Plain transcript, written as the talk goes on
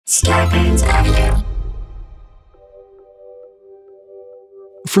Scarpins Avenue.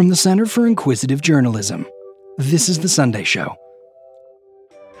 From the Centre for Inquisitive Journalism, this is The Sunday Show.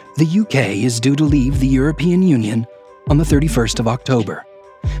 The UK is due to leave the European Union on the 31st of October.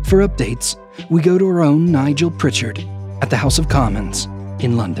 For updates, we go to our own Nigel Pritchard at the House of Commons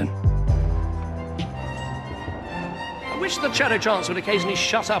in London. I wish the Cheddar Chance would occasionally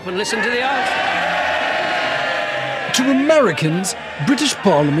shut up and listen to the art. To Americans, British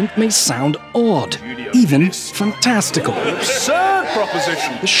Parliament may sound odd, even fantastical. Absurd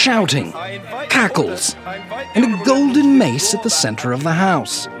proposition. The shouting, cackles, and a golden mace at the centre of the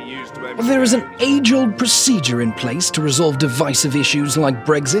House. There is an age-old procedure in place to resolve divisive issues like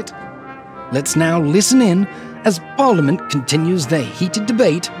Brexit. Let's now listen in as Parliament continues their heated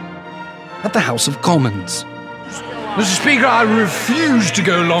debate at the House of Commons. Mr. Speaker, I refuse to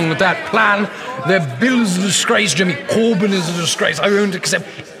go along with that plan. Their bill is a disgrace. Jeremy Corbyn is a disgrace. I won't accept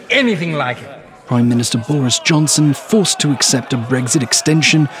anything like it. Prime Minister Boris Johnson, forced to accept a Brexit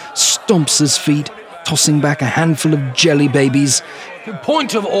extension, stomps his feet, tossing back a handful of jelly babies.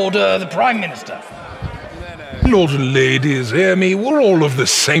 Point of order, the Prime Minister. Lords and ladies, hear me. We're all of the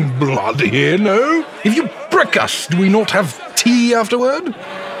same blood here, no? If you prick us, do we not have tea afterward?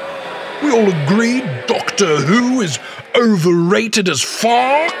 We all agree Doctor Who is overrated as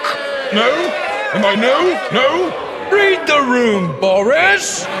fuck? No? Am I no? No? Read the room,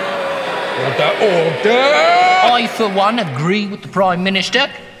 Boris! Order! I, for one, agree with the Prime Minister.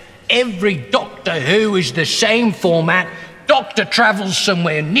 Every Doctor Who is the same format. Doctor travels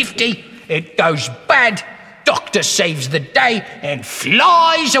somewhere nifty, it goes bad, Doctor saves the day, and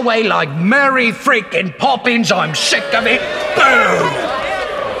flies away like Mary freaking Poppins. I'm sick of it. Boom!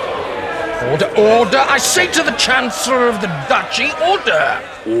 Order! I say to the Chancellor of the Duchy, order!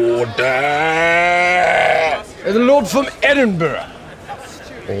 The Lord from Edinburgh.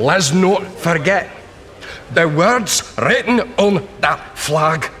 Let's not forget the words written on that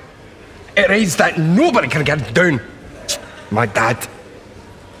flag. It reads that nobody can get down. My dad.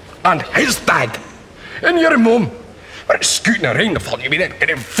 And his dad. And your mum. We're scooting around the fault you mean it,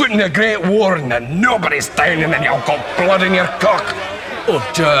 getting foot in the Great War and then nobody's down and then you've got blood in your cock.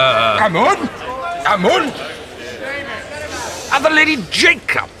 Order! Come on! Are the Lady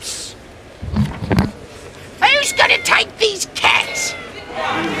Jacobs? Who's gonna take these cats?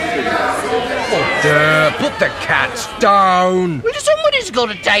 Order! Put the cats down! Well, somebody's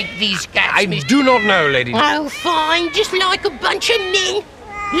gotta take these cats, I do not know, lady. Oh, fine, just like a bunch of men.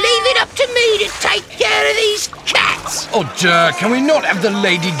 Leave it up to me to take care of these cats. Order! Can we not have the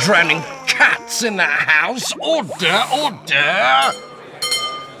lady drowning cats in the house? Order!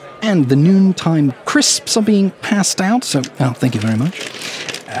 And the noontime crisps are being passed out, so thank you very much.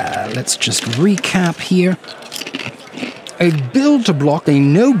 Let's just recap here. A bill to block a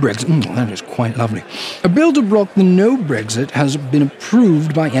no-Brexit... that is quite lovely. A bill to block the no-Brexit has been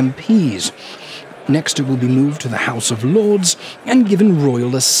approved by MPs. Next, it will be moved to the House of Lords and given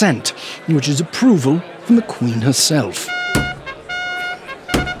royal assent, which is approval from the Queen herself.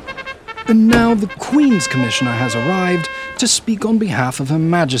 And now the Queen's Commissioner has arrived to speak on behalf of Her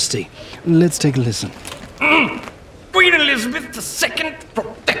Majesty. Let's take a listen. Queen Elizabeth II,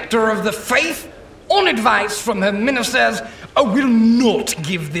 protector of the faith, on advice from her ministers, will not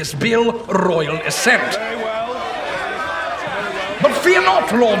give this bill royal assent. But fear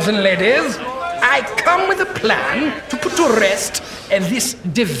not, lords and ladies. I come with a plan to put to rest this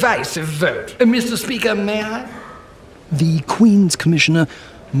divisive vote. Mr. Speaker, may I? The Queen's Commissioner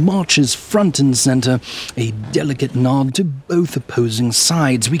marches front and centre, a delicate nod to both opposing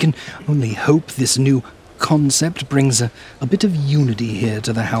sides. We can only hope this new concept brings a bit of unity here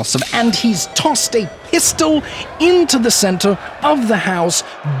to the House of... And he's tossed a pistol into the centre of the House.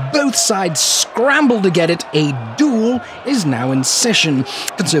 Both sides scramble to get it. A duel is now in session.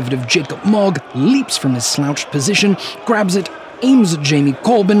 Conservative Jacob Mogg leaps from his slouched position, grabs it, aims at Jamie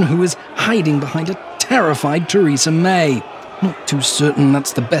Corbyn, who is hiding behind a terrified Theresa May. Not too certain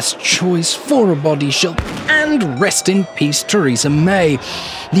that's the best choice for a body shot. And rest in peace, Theresa May.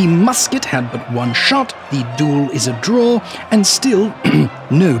 The musket had but one shot, the duel is a draw, and still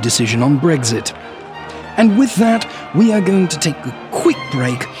no decision on Brexit. And with that, we are going to take a quick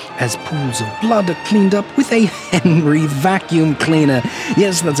break as pools of blood are cleaned up with a Henry vacuum cleaner.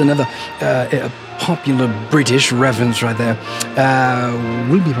 Yes, that's another popular British reference right there.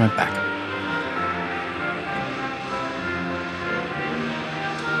 We'll be right back.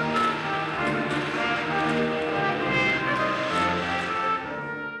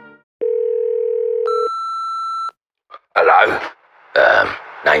 Hello,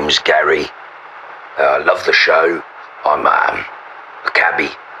 name's Gary. I love the show. I'm a cabbie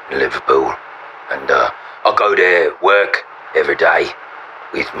in Liverpool, and I go there, work every day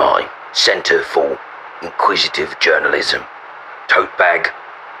with my Centre for Inquisitive Journalism tote bag,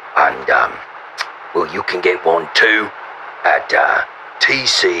 and well, you can get one too at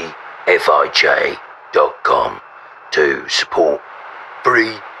tcfij.com to support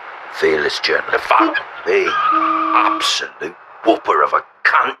free, fearless journalism. Fuck me, absolute whopper of a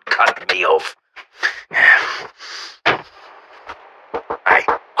cunt cut me off. Hey,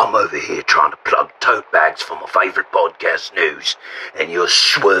 I'm over here trying to plug tote bags for my favourite podcast news, and you're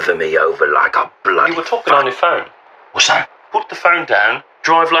swerving me over like a bloody... You were talking on your phone. What's that? Put the phone down,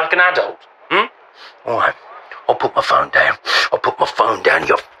 drive like an adult. Alright, I'll put my phone down. I'll put my phone down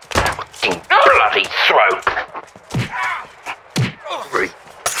your fucking bloody throat.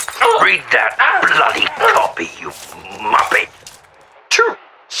 Read that bloody copy, you muppet. To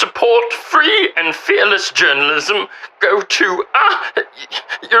support free and fearless journalism, go to...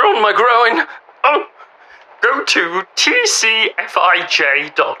 you're on my groin. Oh, go to tcfij.com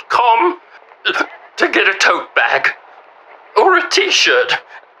to get a tote bag. Or a t-shirt.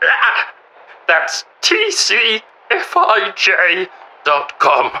 That's tcfij.com.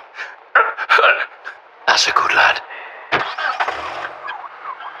 That's a good lad.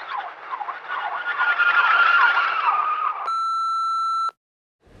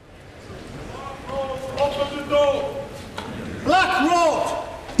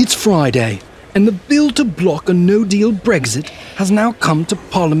 It's Friday, and the bill to block a no-deal Brexit has now come to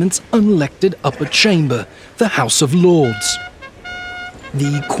Parliament's unelected upper chamber, the House of Lords.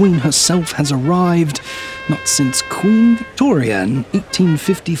 The Queen herself has arrived, not since Queen Victoria in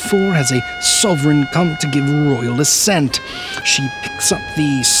 1854 has a sovereign come to give royal assent. She picks up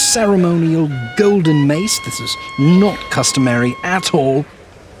the ceremonial golden mace. This is not customary at all.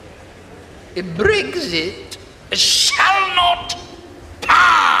 Brexit shall not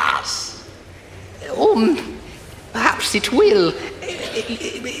pass. Or perhaps it will.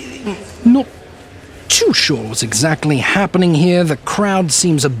 Not too sure what's exactly happening here. The crowd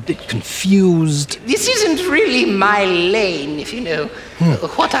seems a bit confused. This isn't really my lane, if you know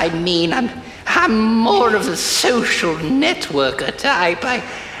what I mean. I'm more of the social networker type.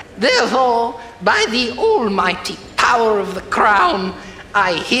 Therefore, by the almighty power of the crown,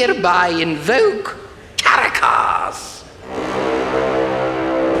 I hereby invoke Caracas.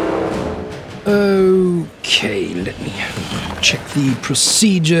 Okay, let me check the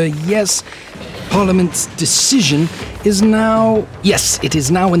procedure. Yes, Parliament's decision is now... Yes, it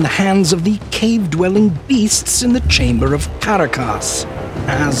is now in the hands of the cave-dwelling beasts in the Chamber of Caracas.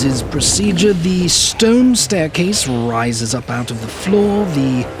 As is procedure, the stone staircase rises up out of the floor,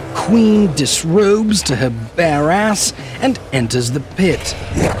 the Queen disrobes to her bare ass and enters the pit.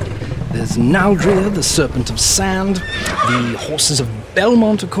 There's Naldria, the Serpent of Sand. The horses of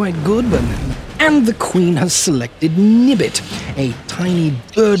Belmont are quite good, and the Queen has selected Nibbit, a tiny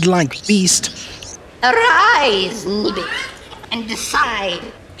bird-like beast. Arise, Nibbit, and decide,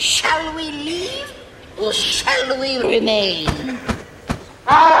 shall we leave or shall we remain?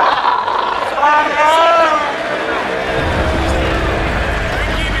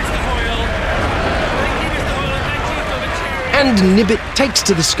 And Nibbit takes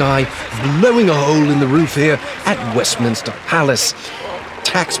to the sky, blowing a hole in the roof here at Westminster Palace.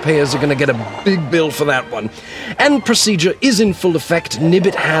 Taxpayers are going to get a big bill for that one. And procedure is in full effect.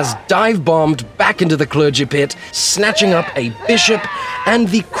 Nibbit has dive-bombed back into the clergy pit, snatching up a bishop, and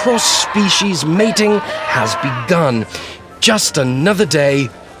the cross-species mating has begun. Just another day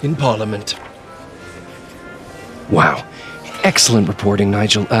in Parliament. Wow. Excellent reporting,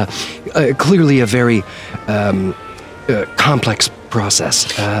 Nigel. Clearly a very complex process.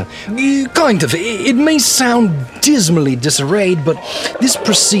 Kind of. It may sound dismally disarrayed, but this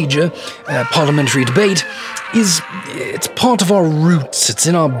procedure, parliamentary debate, it's part of our roots. It's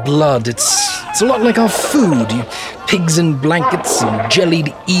in our blood. It's a lot like our food. Pigs in blankets and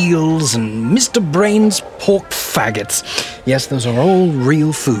jellied eels and Mr. Brain's pork faggots. Yes, those are all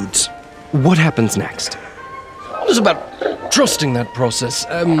real foods. What happens next? It's about trusting that process.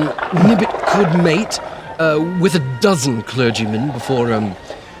 Nibbit could mate with a dozen clergymen before,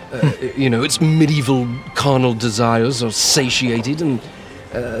 its medieval carnal desires are satiated, and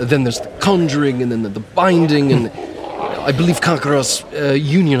then there's the conjuring, and then the binding, and I believe Carcaros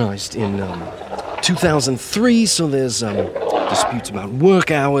unionized in 2003, so there's disputes about work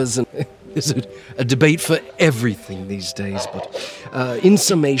hours, and there's a debate for everything these days, but in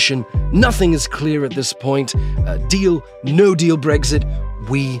summation, nothing is clear at this point. Deal, no deal Brexit,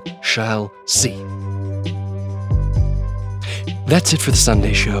 we shall see. That's it for the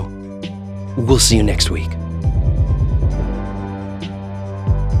Sunday show. We'll see you next week.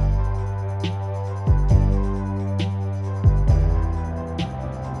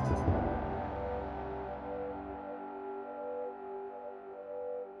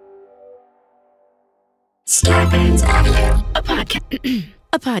 Scarpins Avenue,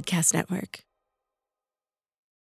 a podcast network.